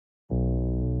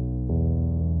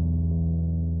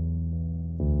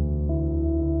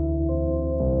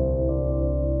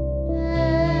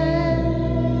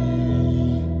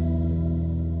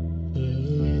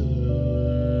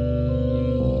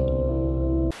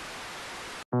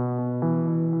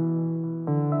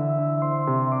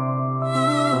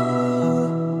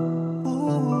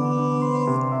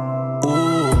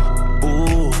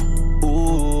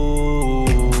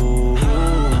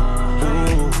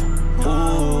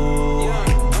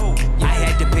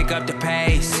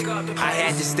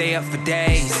stay up for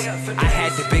days. I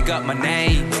had to big up my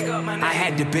name. I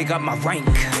had to big up my rank.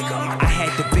 I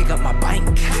had to big up my bank.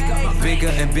 Bigger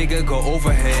and bigger, go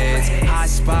overheads. High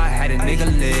spot, had a nigga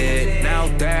lit. Now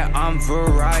that I'm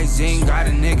Verizon, got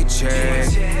a nigga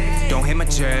check. Don't hit my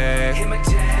check.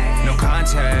 No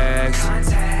contacts.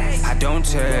 I don't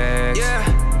text.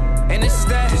 Yeah, and it's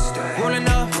that. Rolling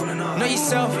up. Know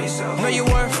yourself. Know your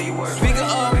worth. Bigger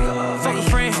up. Fuck a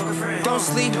friend. Don't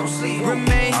sleep.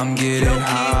 Remain. I'm getting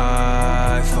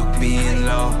high. Fuck being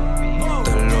low.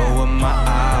 The lower my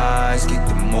eyes get,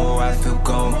 the more I feel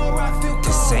gold.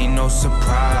 This ain't no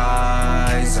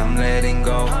surprise. I'm letting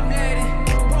go.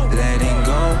 Letting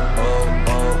go. Oh,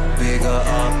 oh. Bigger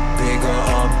up. Bigger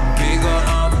up. Bigger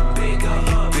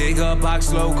up. Bigger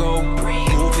box logo.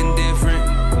 Moving different.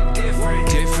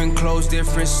 Different clothes,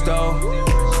 different store.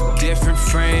 Different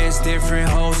friends, different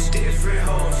hosts.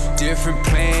 Different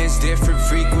plans, different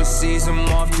frequencies. I'm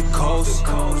off the coast.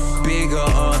 Bigger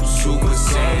up, super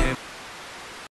saiyan.